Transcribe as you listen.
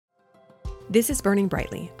This is Burning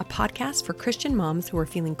Brightly, a podcast for Christian moms who are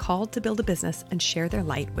feeling called to build a business and share their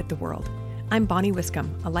light with the world. I'm Bonnie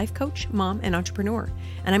Wiscombe, a life coach, mom, and entrepreneur,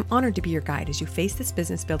 and I'm honored to be your guide as you face this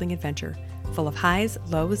business building adventure full of highs,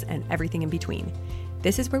 lows, and everything in between.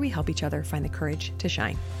 This is where we help each other find the courage to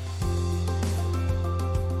shine.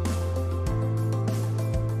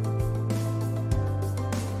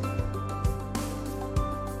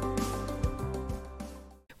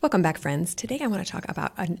 Welcome back, friends. Today I want to talk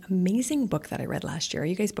about an amazing book that I read last year. Are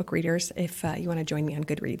you guys book readers? If you want to join me on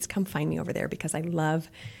Goodreads, come find me over there because I love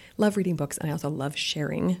reading books, and I also love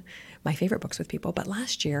sharing my favorite books with people. But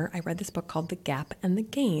last year I read this book called The Gap and the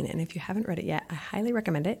Gain, and if you haven't read it yet, I highly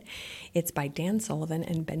recommend it. It's by Dan Sullivan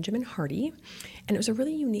and Benjamin Hardy, and it was a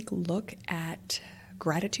really unique look at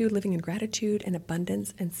gratitude, living in gratitude and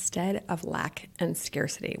abundance instead of lack and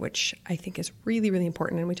scarcity, which I think is really, really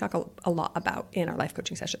important. And we talk a lot about in our life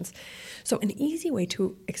coaching sessions. So an easy way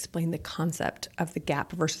to explain the concept of the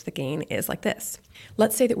gap versus the gain is like this.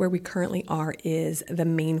 Let's say that where we currently are is the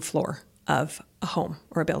main floor of a home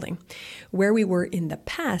or a building. Where we were in the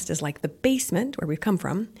past is like the basement where we've come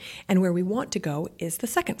from, and where we want to go is the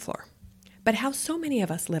second floor. But how so many of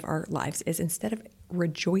us live our lives is instead of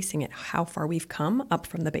rejoicing at how far we've come up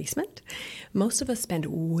from the basement, most of us spend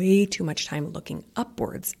way too much time looking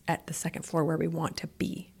upwards at the second floor where we want to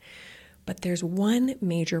be. But there's one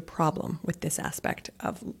major problem with this aspect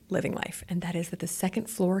of living life, and that is that the second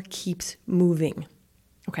floor keeps moving.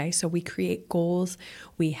 Okay, so we create goals,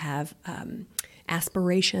 we have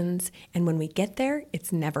aspirations, and when we get there,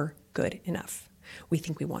 it's never good enough. We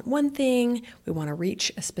think we want one thing, we want to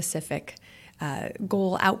reach a specific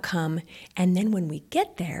goal outcome, and then when we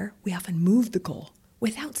get there, we often move the goal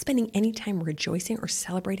without spending any time rejoicing or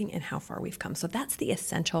celebrating in how far we've come. So that's the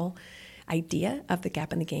essential idea of the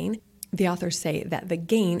gap and the gain. The authors say that the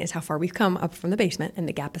gain is how far we've come up from the basement, and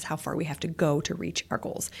the gap is how far we have to go to reach our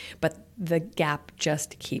goals. But the gap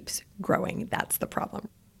just keeps growing. That's the problem.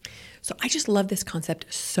 So I just love this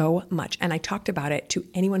concept so much. And I talked about it to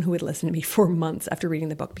anyone who would listen to me for months after reading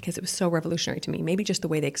the book because it was so revolutionary to me. Maybe just the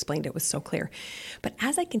way they explained it was so clear. But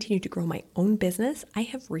as I continue to grow my own business, I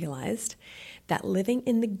have realized that living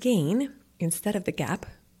in the gain instead of the gap,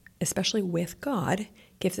 especially with God,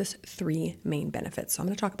 gives us three main benefits. So I'm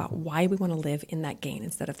going to talk about why we want to live in that gain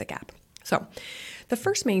instead of the gap. So the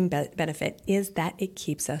first main benefit is that it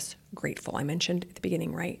keeps us grateful. I mentioned at the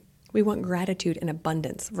beginning, right? We want gratitude and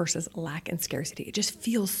abundance versus lack and scarcity. It just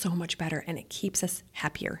feels so much better and it keeps us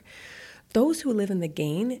happier. Those who live in the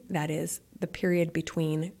gain, that is the period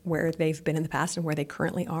between where they've been in the past and where they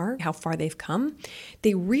currently are, how far they've come,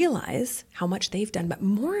 they realize how much they've done. But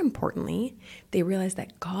more importantly, they realize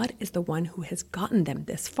that God is the one who has gotten them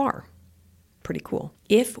this far. Pretty cool.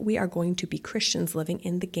 If we are going to be Christians living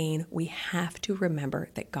in the gain, we have to remember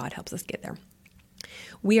that God helps us get there.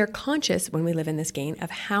 We are conscious when we live in this gain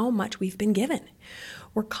of how much we've been given.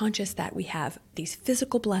 We're conscious that we have these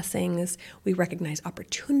physical blessings, we recognize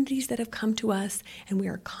opportunities that have come to us, and we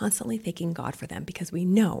are constantly thanking God for them because we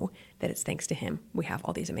know that it's thanks to Him we have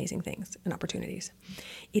all these amazing things and opportunities.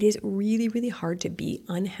 It is really, really hard to be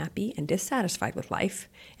unhappy and dissatisfied with life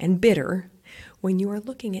and bitter when you are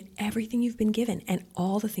looking at everything you've been given and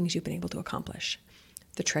all the things you've been able to accomplish.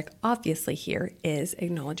 The trick, obviously, here is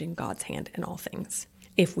acknowledging God's hand in all things.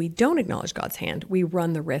 If we don't acknowledge God's hand, we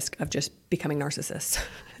run the risk of just becoming narcissists,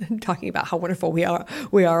 talking about how wonderful we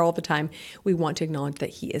are all the time. We want to acknowledge that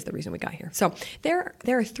He is the reason we got here. So there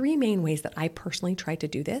are three main ways that I personally try to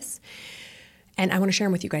do this. And I want to share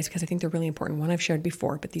them with you guys because I think they're really important. One I've shared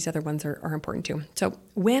before, but these other ones are important too. So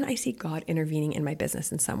when I see God intervening in my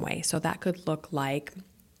business in some way, so that could look like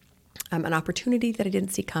an opportunity that I didn't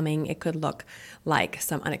see coming. It could look like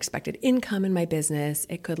some unexpected income in my business.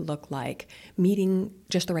 It could look like meeting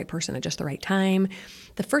just the right person at just the right time.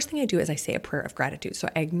 The first thing I do is I say a prayer of gratitude. So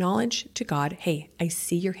I acknowledge to God, hey, I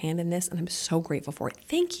see your hand in this and I'm so grateful for it.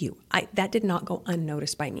 Thank you. That did not go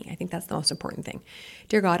unnoticed by me. I think that's the most important thing.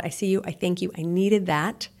 Dear God, I see you. I thank you. I needed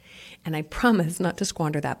that. And I promise not to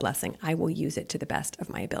squander that blessing. I will use it to the best of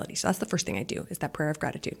my ability. So that's the first thing I do is that prayer of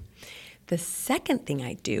gratitude. The second thing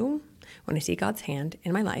I do when I see God's hand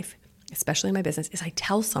in my life, especially in my business, is I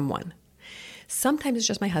tell someone. Sometimes it's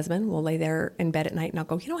just my husband. We'll lay there in bed at night and I'll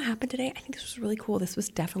go, you know what happened today? I think this was really cool. This was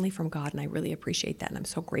definitely from God and I really appreciate that and I'm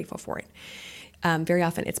so grateful for it. Very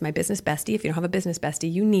often it's my business bestie. If you don't have a business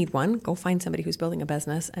bestie, you need one. Go find somebody who's building a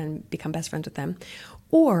business and become best friends with them.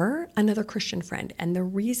 Or another Christian friend. And the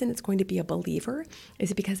reason it's going to be a believer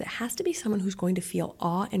is because it has to be someone who's going to feel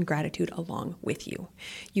awe and gratitude along with you.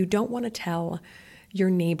 You don't want to tell your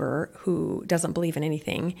neighbor who doesn't believe in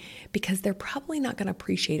anything, because they're probably not going to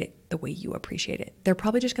appreciate it the way you appreciate it. They're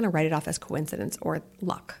probably just going to write it off as coincidence or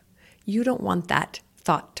luck. You don't want that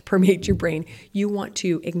thought to permeate your brain. You want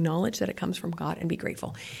to acknowledge that it comes from God and be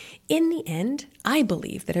grateful. In the end, I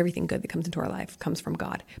believe that everything good that comes into our life comes from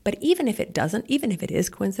God. But even if it doesn't, even if it is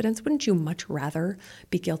coincidence, wouldn't you much rather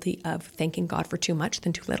be guilty of thanking God for too much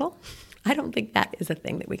than too little? I don't think that is a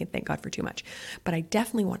thing that we can thank God for too much. But I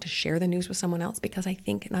definitely want to share the news with someone else, because I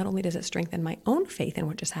think not only does it strengthen my own faith in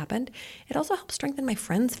what just happened, it also helps strengthen my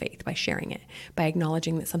friend's faith by sharing it, by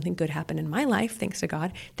acknowledging that something good happened in my life, thanks to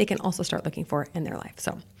God. They can also start looking for it in their life.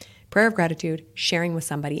 So prayer of gratitude, sharing with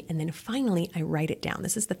somebody, and then finally, I write it down.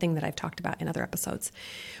 This is the thing that I've talked about in other episodes.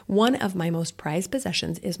 One of my most prized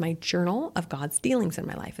possessions is my journal of God's dealings in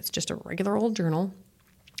my life. It's just a regular old journal,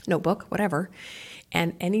 notebook, whatever.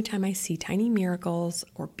 And anytime I see tiny miracles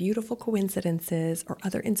or beautiful coincidences or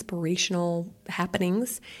other inspirational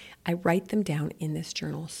happenings, I write them down in this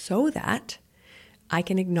journal so that I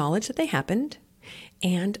can acknowledge that they happened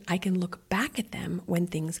and I can look back at them when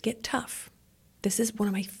things get tough. This is one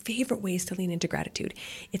of my favorite ways to lean into gratitude.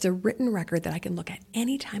 It's a written record that I can look at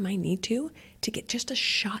anytime I need to get just a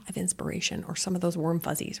shot of inspiration or some of those warm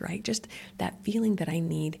fuzzies, right? Just that feeling that I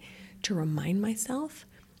need to remind myself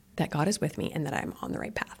that God is with me and that I'm on the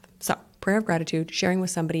right path. So prayer of gratitude, sharing with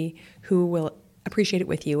somebody who will appreciate it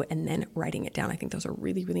with you, and then writing it down. I think those are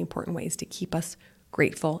really, really important ways to keep us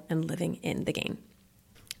grateful and living in the gain.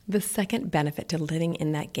 The second benefit to living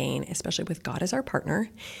in that gain, especially with God as our partner,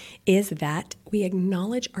 is that we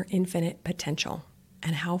acknowledge our infinite potential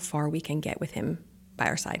and how far we can get with Him by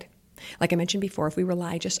our side. Like I mentioned before, if we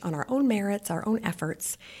rely just on our own merits, our own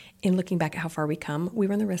efforts, in looking back at how far we come, we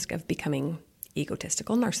run the risk of becoming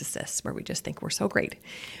egotistical narcissists where we just think we're so great.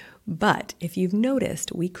 But if you've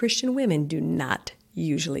noticed, we Christian women do not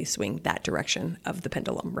usually swing that direction of the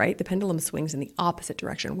pendulum, right? The pendulum swings in the opposite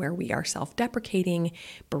direction, where we are self-deprecating,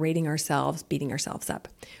 berating ourselves, beating ourselves up.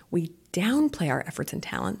 We downplay our efforts and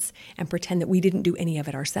talents and pretend that we didn't do any of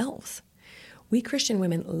it ourselves. We Christian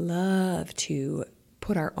women love to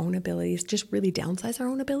put our own abilities, just really downsize our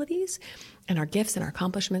own abilities and our gifts and our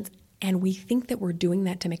accomplishments. And we think that we're doing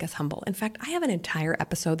that to make us humble. In fact, I have an entire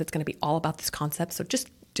episode that's going to be all about this concept. So just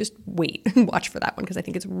wait and watch for that one, because I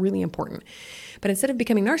think it's really important. But instead of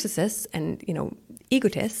becoming narcissists and,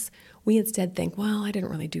 egotists, we instead think, well, I didn't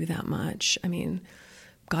really do that much. I mean,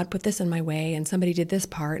 God put this in my way and somebody did this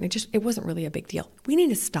part, and it wasn't really a big deal. We need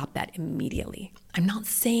to stop that immediately. I'm not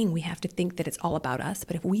saying we have to think that it's all about us,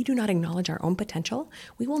 but if we do not acknowledge our own potential,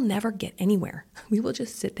 we will never get anywhere. We will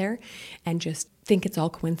just sit there and just think it's all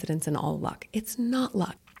coincidence and all luck. It's not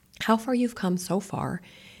luck. How far you've come so far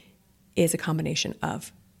is a combination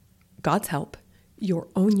of God's help, your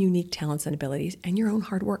own unique talents and abilities, and your own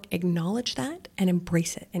hard work. Acknowledge that and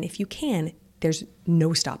embrace it. And if you can, there's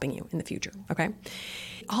no stopping you in the future, okay?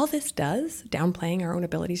 All this does, downplaying our own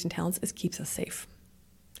abilities and talents, is keeps us safe.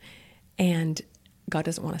 And God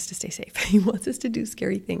doesn't want us to stay safe. He wants us to do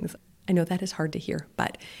scary things. I know that is hard to hear,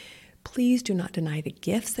 but please do not deny the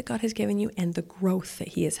gifts that God has given you and the growth that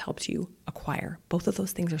He has helped you acquire. Both of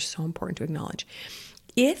those things are so important to acknowledge.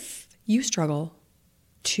 If you struggle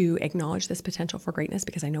to acknowledge this potential for greatness,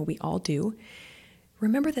 because I know we all do,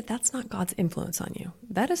 remember that that's not God's influence on you.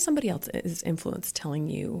 That is somebody else's influence telling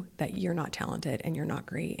you that you're not talented and you're not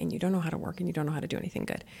great and you don't know how to work and you don't know how to do anything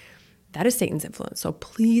good. That is Satan's influence. So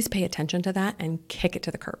please pay attention to that and kick it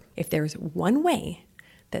to the curb. If there's one way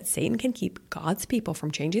that Satan can keep God's people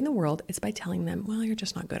from changing the world, it's by telling them, well, you're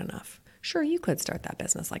just not good enough. Sure, you could start that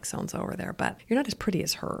business like so-and-so over there, but you're not as pretty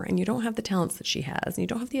as her, and you don't have the talents that she has, and you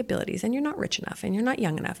don't have the abilities, and you're not rich enough, and you're not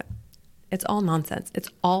young enough. It's all nonsense. It's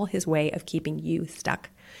all his way of keeping you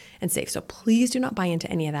stuck and safe. So please do not buy into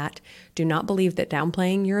any of that. Do not believe that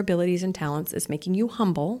downplaying your abilities and talents is making you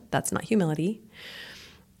humble. That's not humility.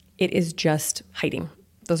 It is just hiding.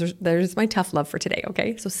 There's my tough love for today,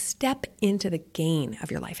 okay? So step into the gain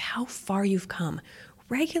of your life, how far you've come.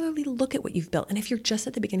 Regularly look at what you've built. And if you're just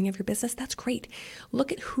at the beginning of your business, that's great.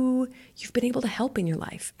 Look at who you've been able to help in your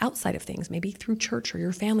life outside of things, maybe through church or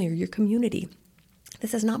your family or your community.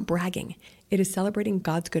 This is not bragging. It is celebrating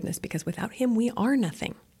God's goodness, because without Him, we are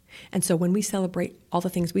nothing. And so when we celebrate all the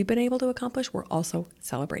things we've been able to accomplish, we're also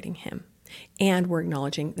celebrating Him. And we're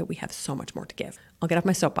acknowledging that we have so much more to give. I'll get off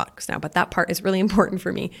my soapbox now, but that part is really important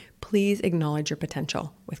for me. Please acknowledge your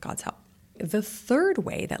potential with God's help. The third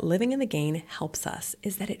way that living in the gain helps us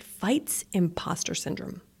is that it fights imposter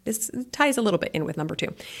syndrome. This ties a little bit in with number 2.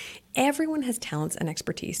 Everyone has talents and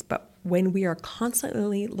expertise, but when we are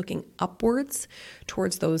constantly looking upwards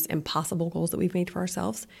towards those impossible goals that we've made for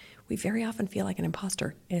ourselves, we very often feel like an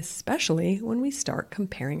imposter, especially when we start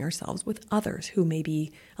comparing ourselves with others who may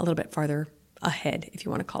be a little bit farther ahead, if you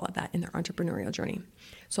want to call it that, in their entrepreneurial journey.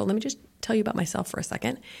 So let me just tell you about myself for a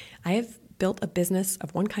second. I have built a business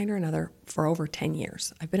of one kind or another for over 10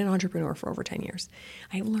 years. I've been an entrepreneur for over 10 years.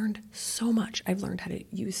 I've learned so much. I've learned how to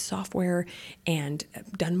use software and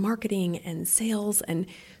done marketing and sales and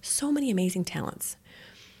so many amazing talents.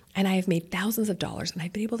 And I have made thousands of dollars, and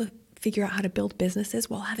I've been able to figure out how to build businesses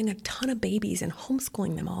while having a ton of babies and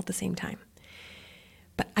homeschooling them all at the same time.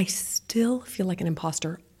 But I still feel like an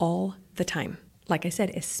imposter all the time. Like I said,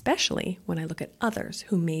 especially when I look at others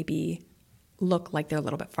who maybe look like they're a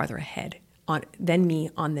little bit farther ahead than me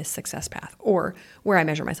on this success path, or where I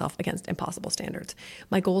measure myself against impossible standards.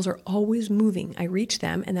 My goals are always moving. I reach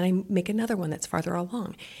them and then I make another one that's farther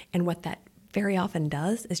along. And what that very often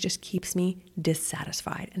does is just keeps me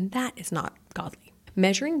dissatisfied. And that is not godly.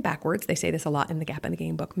 Measuring backwards, they say this a lot in the Gap in the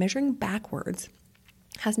Game book, measuring backwards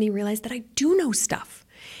has me realize that I do know stuff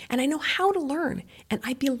and I know how to learn, and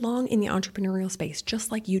I belong in the entrepreneurial space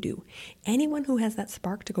just like you do. Anyone who has that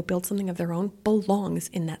spark to go build something of their own belongs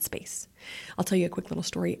in that space. I'll tell you a quick little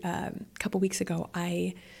story. A couple weeks ago,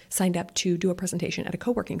 I signed up to do a presentation at a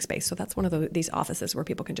co-working space. So that's one of these offices where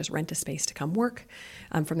people can just rent a space to come work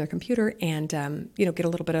from their computer and get a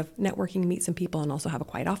little bit of networking, meet some people, and also have a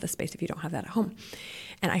quiet office space if you don't have that at home.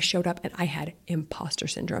 And I showed up and I had imposter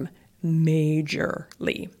syndrome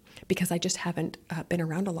majorly, because I just haven't been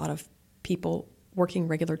around a lot of people working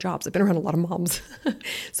regular jobs. I've been around a lot of moms.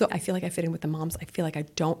 So I feel like I fit in with the moms. I feel like I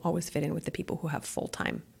don't always fit in with the people who have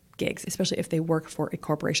full-time gigs, especially if they work for a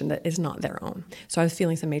corporation that is not their own. So I was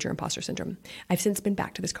feeling some major imposter syndrome. I've since been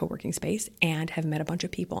back to this co-working space and have met a bunch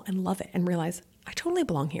of people and love it and realize I totally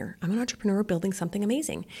belong here. I'm an entrepreneur building something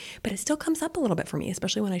amazing. But it still comes up a little bit for me,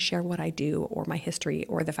 especially when I share what I do or my history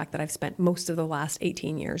or the fact that I've spent most of the last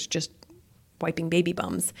 18 years just wiping baby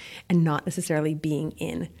bums and not necessarily being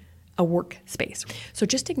in a work space. So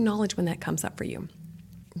just acknowledge when that comes up for you.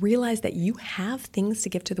 Realize that you have things to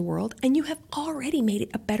give to the world and you have already made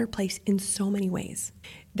it a better place in so many ways.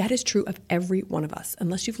 That is true of every one of us.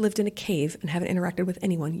 Unless you've lived in a cave and haven't interacted with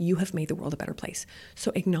anyone, you have made the world a better place.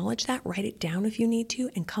 So acknowledge that, write it down if you need to,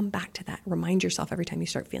 and come back to that. Remind yourself every time you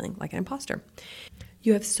start feeling like an imposter.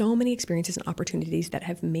 You have so many experiences and opportunities that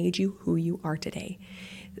have made you who you are today.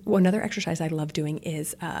 Another exercise I love doing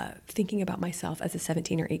is thinking about myself as a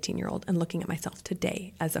 17 or 18-year-old and looking at myself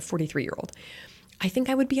today as a 43-year-old. I think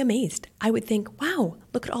I would be amazed. I would think, wow,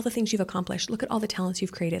 look at all the things you've accomplished. Look at all the talents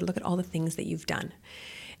you've created. Look at all the things that you've done.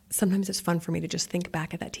 Sometimes it's fun for me to just think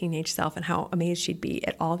back at that teenage self and how amazed she'd be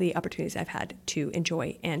at all the opportunities I've had to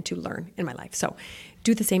enjoy and to learn in my life. So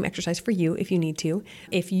do the same exercise for you if you need to.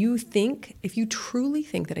 If you truly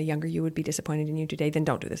think that a younger you would be disappointed in you today, then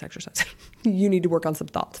don't do this exercise. You need to work on some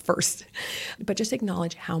thoughts first. But just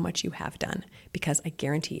acknowledge how much you have done, because I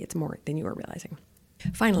guarantee it's more than you are realizing.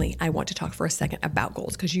 Finally, I want to talk for a second about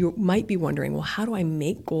goals, because you might be wondering, well, how do I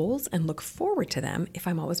make goals and look forward to them if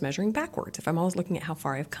I'm always measuring backwards? If I'm always looking at how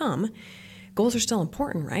far I've come, goals are still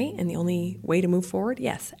important, right? And the only way to move forward,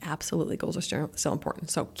 yes, absolutely, goals are still important.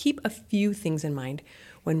 So keep a few things in mind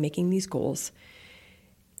when making these goals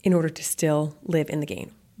in order to still live in the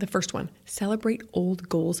game. The first one, celebrate old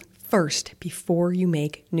goals first before you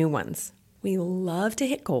make new ones. We love to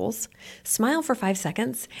hit goals, smile for 5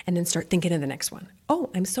 seconds, and then start thinking of the next one. Oh,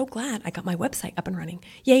 I'm so glad I got my website up and running.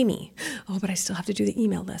 Yay me. Oh, but I still have to do the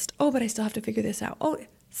email list. Oh, but I still have to figure this out. Oh,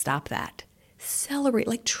 stop that. Celebrate,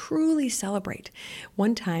 like truly celebrate.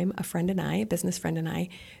 One time, a business friend and I,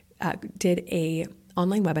 did a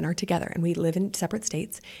online webinar together, and we live in separate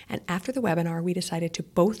states. And after the webinar, we decided to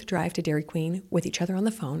both drive to Dairy Queen with each other on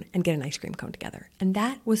the phone and get an ice cream cone together. And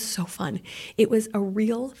that was so fun. It was a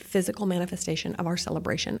real physical manifestation of our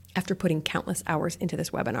celebration after putting countless hours into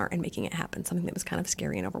this webinar and making it happen, something that was kind of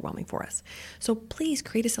scary and overwhelming for us. So please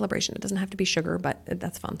create a celebration. It doesn't have to be sugar, but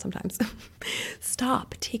that's fun sometimes.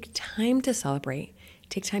 Stop. Take time to celebrate.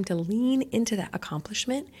 Take time to lean into that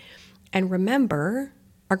accomplishment. And remember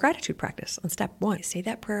our gratitude practice on step 1. Say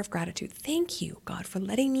that prayer of gratitude. Thank you, God, for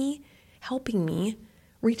helping me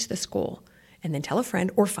reach this goal. And then tell a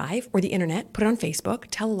friend or 5 or the internet, put it on Facebook,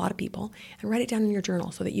 tell a lot of people, and write it down in your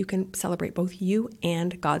journal so that you can celebrate both you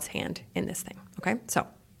and God's hand in this thing. Okay? So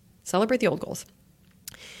celebrate the old goals.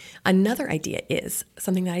 Another idea is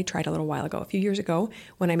something that I tried a little while ago, a few years ago,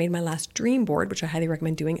 when I made my last dream board, which I highly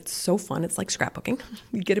recommend doing. It's so fun. It's like scrapbooking.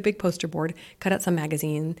 You get a big poster board, cut out some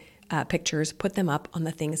magazine pictures, put them up on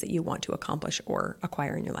the things that you want to accomplish or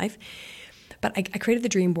acquire in your life. But I created the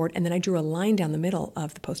dream board, and then I drew a line down the middle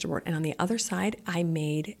of the poster board. And on the other side, I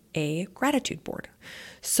made a gratitude board.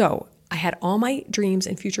 So I had all my dreams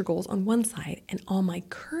and future goals on one side and all my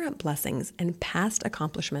current blessings and past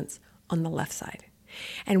accomplishments on the left side.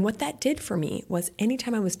 And what that did for me was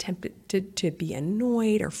anytime I was tempted to be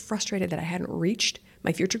annoyed or frustrated that I hadn't reached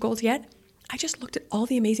my future goals yet, I just looked at all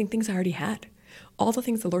the amazing things I already had, all the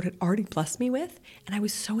things the Lord had already blessed me with, and I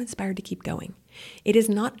was so inspired to keep going. It is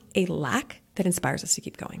not a lack that inspires us to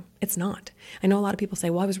keep going. It's not. I know a lot of people say,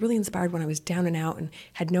 well, I was really inspired when I was down and out and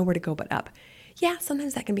had nowhere to go but up. Yeah,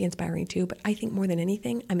 sometimes that can be inspiring too, but I think more than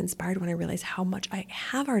anything, I'm inspired when I realize how much I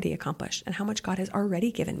have already accomplished and how much God has already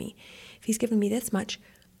given me. If He's given me this much,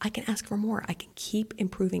 I can ask for more. I can keep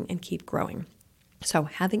improving and keep growing. So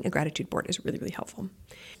having a gratitude board is really, really helpful.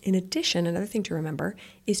 In addition, another thing to remember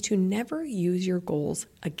is to never use your goals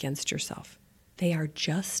against yourself. They are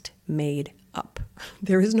just made up.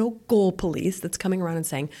 There is no goal police that's coming around and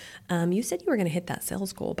saying, you said you were going to hit that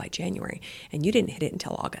sales goal by January and you didn't hit it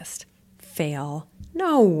until August. Fail.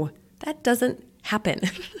 No, that doesn't happen.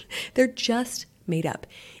 They're just made up.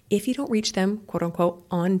 If you don't reach them, quote unquote,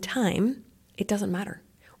 on time, it doesn't matter.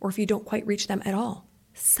 Or if you don't quite reach them at all,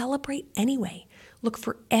 celebrate anyway. Look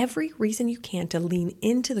for every reason you can to lean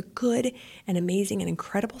into the good and amazing and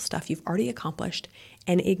incredible stuff you've already accomplished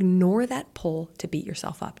and ignore that pull to beat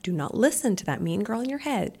yourself up. Do not listen to that mean girl in your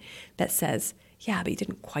head that says, yeah, but you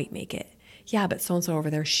didn't quite make it. Yeah, but so-and-so over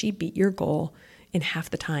there, she beat your goal in half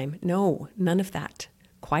the time. No, none of that.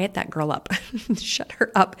 Quiet that girl up, shut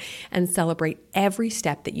her up, and celebrate every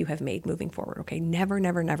step that you have made moving forward, okay? Never,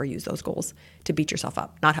 never, never use those goals to beat yourself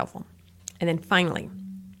up. Not helpful. And then finally,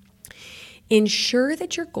 ensure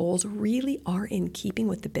that your goals really are in keeping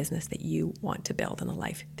with the business that you want to build and the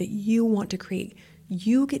life that you want to create.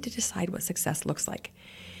 You get to decide what success looks like.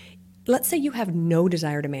 Let's say you have no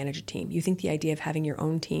desire to manage a team. You think the idea of having your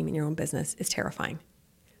own team and your own business is terrifying.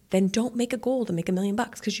 Then don't make a goal to make $1 million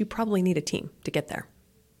because you probably need a team to get there.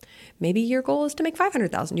 Maybe your goal is to make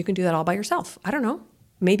 $500,000. You can do that all by yourself. I don't know.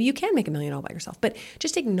 Maybe you can make $1 million all by yourself, but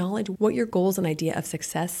just acknowledge what your goals and idea of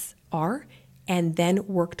success are and then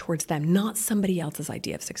work towards them, not somebody else's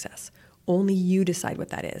idea of success. Only you decide what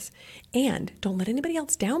that is. And don't let anybody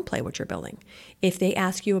else downplay what you're building. If they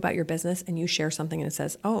ask you about your business and you share something and it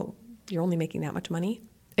says, oh, you're only making that much money,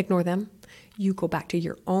 ignore them. You go back to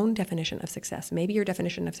your own definition of success. Maybe your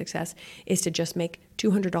definition of success is to just make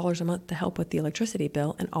 $200 a month to help with the electricity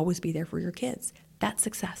bill and always be there for your kids. That's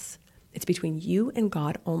success. It's between you and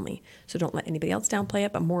God only. So don't let anybody else downplay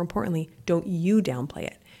it, but more importantly, don't you downplay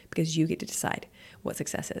it because you get to decide what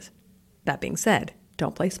success is. That being said,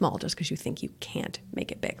 don't play small just because you think you can't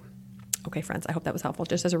make it big. Okay, friends, I hope that was helpful.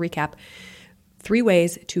 Just as a recap, 3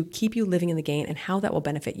 ways to keep you living in the game and how that will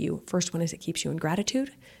benefit you. First one is it keeps you in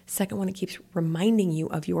gratitude. Second one, it keeps reminding you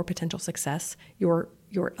of your potential success, your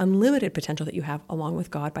unlimited potential that you have along with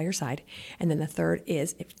God by your side. And then the third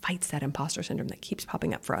is it fights that imposter syndrome that keeps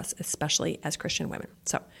popping up for us, especially as Christian women.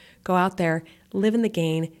 So go out there, live in the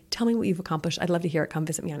game. Tell me what you've accomplished. I'd love to hear it. Come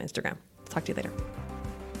visit me on Instagram. Talk to you later.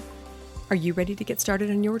 Are you ready to get started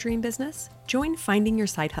on your dream business? Join Finding Your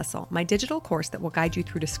Side Hustle, my digital course that will guide you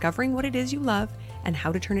through discovering what it is you love and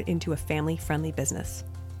how to turn it into a family-friendly business.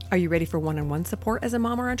 Are you ready for one-on-one support as a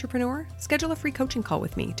mom or entrepreneur? Schedule a free coaching call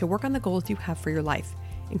with me to work on the goals you have for your life,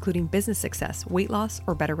 including business success, weight loss,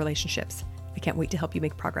 or better relationships. I can't wait to help you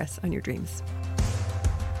make progress on your dreams.